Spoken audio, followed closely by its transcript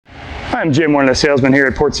I'm Jim, one of the salesmen here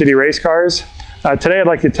at Port City Race Cars. Today I'd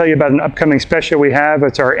like to tell you about an upcoming special we have.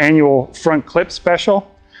 It's our annual front clip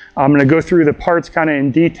special. I'm going to go through the parts kind of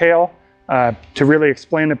in detail to really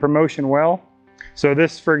explain the promotion well. So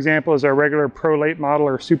this, for example, is our regular Pro Late Model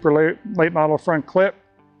or Super Late Model front clip.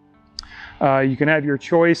 You can have your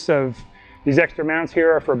choice of these extra mounts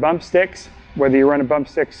here are for bump sticks. Whether you run a bump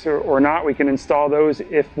sticks or not, we can install those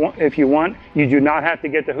if you want. You do not have to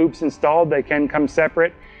get the hoops installed. They can come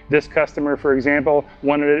separate. This customer, for example,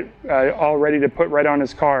 wanted it all ready to put right on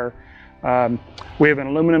his car. We have an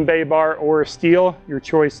aluminum bay bar or a steel, your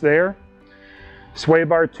choice there. Sway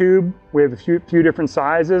bar tube, we have a few different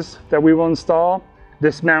sizes that we will install.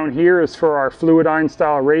 This mount here is for our fluidine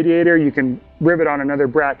style radiator. You can rivet on another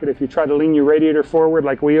bracket if you try to lean your radiator forward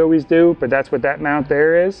like we always do, but that's what that mount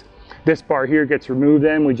there is. This bar here gets removed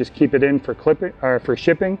then, we just keep it in for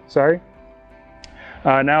shipping, sorry.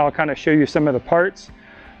 Now I'll kind of show you some of the parts.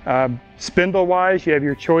 Spindle wise, you have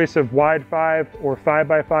your choice of wide 5 or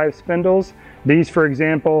 5x5 spindles. These, for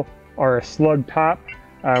example, are a slug top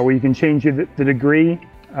where you can change the degree,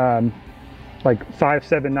 like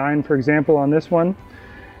 579 for example on this one.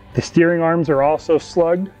 The steering arms are also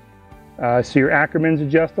slugged, so your Ackerman's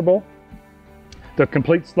adjustable. The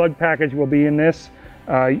complete slug package will be in this.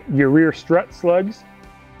 Your rear strut slugs,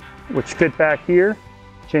 which fit back here,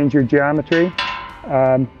 change your geometry.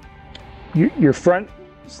 Your front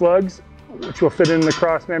slugs, which will fit in the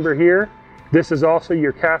cross member here. This is also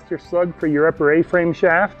your caster slug for your upper A-frame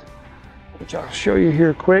shaft, which I'll show you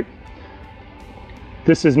here quick.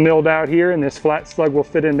 This is milled out here, and this flat slug will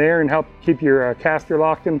fit in there and help keep your caster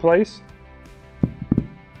locked in place.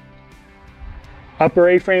 Upper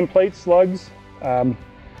A-frame plate slugs.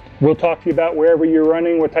 We'll talk to you about wherever you're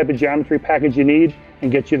running, what type of geometry package you need,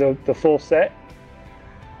 and get you the full set.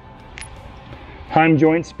 Heim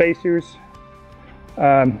joint spacers.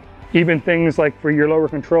 Even things like for your lower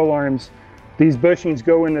control arms, these bushings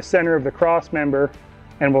go in the center of the cross member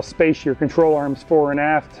and will space your control arms fore and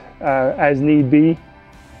aft as need be.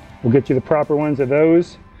 We'll get you the proper ones of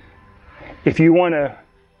those. If you want a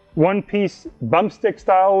one-piece bump stick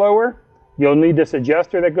style lower, you'll need this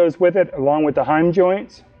adjuster that goes with it along with the Heim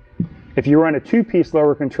joints. If you run a two-piece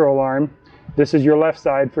lower control arm, this is your left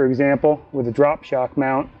side, for example, with a drop shock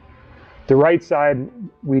mount. The right side,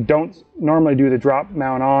 we don't normally do the drop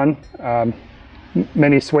mount on.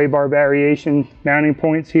 Many sway bar variation mounting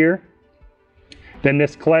points here. Then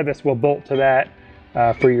this clevis will bolt to that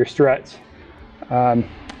for your struts.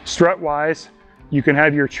 Strut wise, you can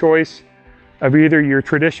have your choice of either your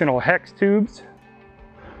traditional hex tubes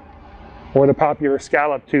or the popular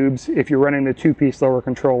scallop tubes if you're running the two-piece lower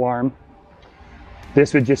control arm.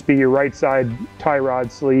 This would just be your right side tie rod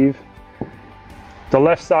sleeve. The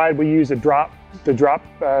left side we use the drop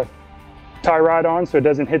tie rod on so it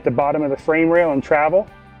doesn't hit the bottom of the frame rail and travel.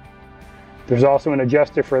 There's also an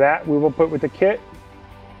adjuster for that we will put with the kit.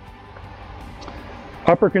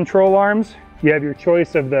 Upper control arms, you have your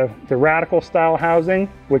choice of the radical style housing,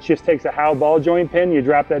 which just takes a Howe ball joint pin. You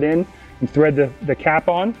drop that in and thread the cap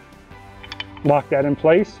on, lock that in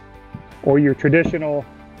place. Or your traditional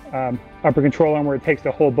upper control arm where it takes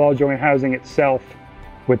the whole ball joint housing itself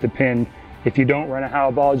with the pin. If you don't run a Howe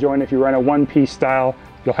ball joint, if you run a one-piece style,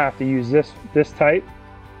 you'll have to use this type.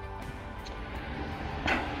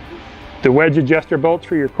 The wedge adjuster bolts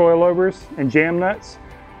for your coilovers and jam nuts,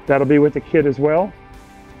 that'll be with the kit as well.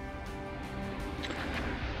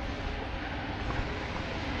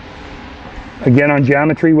 Again, on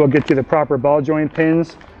geometry, we'll get you the proper ball joint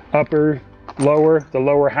pins, upper, lower, the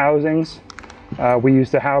lower housings. We use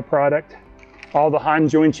the Howe product. All the Heim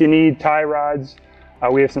joints you need, tie rods.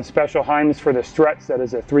 We have some special Heims for the struts. That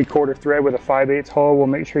is a 3/4 thread with a 5/8 hole. We'll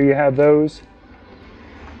make sure you have those.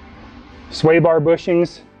 Sway bar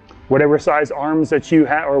bushings, whatever size arms that you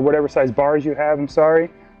have, or whatever size bars you have, I'm sorry.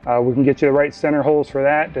 We can get you the right center holes for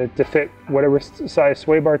that to fit whatever size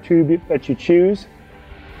sway bar tube that you choose.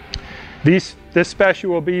 This special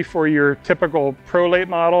will be for your typical Pro Late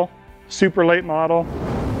Model, Super Late Model.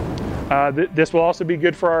 This will also be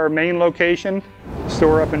good for our Maine location,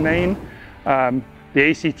 store up in Maine. The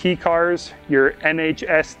ACT cars, your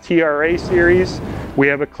NHS TRA series, we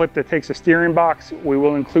have a clip that takes a steering box. We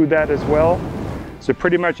will include that as well. So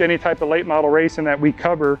pretty much any type of late model racing that we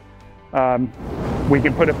cover, we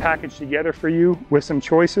can put a package together for you with some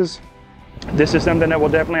choices. This is something that we'll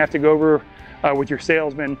definitely have to go over with your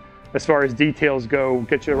salesman as far as details go,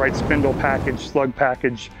 get you the right spindle package, slug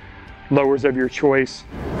package, lowers of your choice.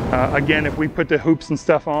 Again, if we put the hoops and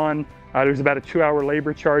stuff on, there's about a 2-hour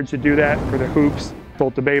labor charge to do that for the hoops.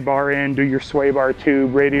 Bolt the bay bar in, do your sway bar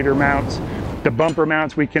tube, radiator mounts. The bumper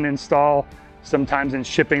mounts we can install Sometimes in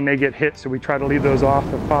shipping they get hit, so we try to leave those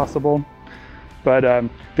off if possible. But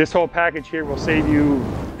this whole package here will save you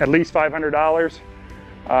at least $500,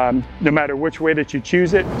 no matter which way that you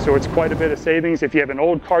choose it. So it's quite a bit of savings. If you have an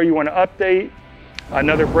old car you want to update,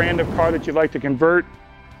 another brand of car that you'd like to convert,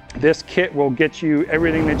 this kit will get you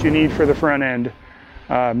everything that you need for the front end.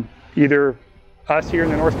 Either us here in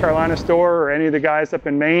the North Carolina store or any of the guys up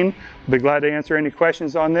in Maine will be glad to answer any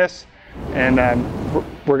questions on this. And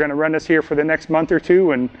we're going to run this here for the next month or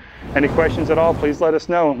two, and any questions at all, please let us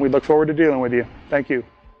know. We look forward to dealing with you. Thank you.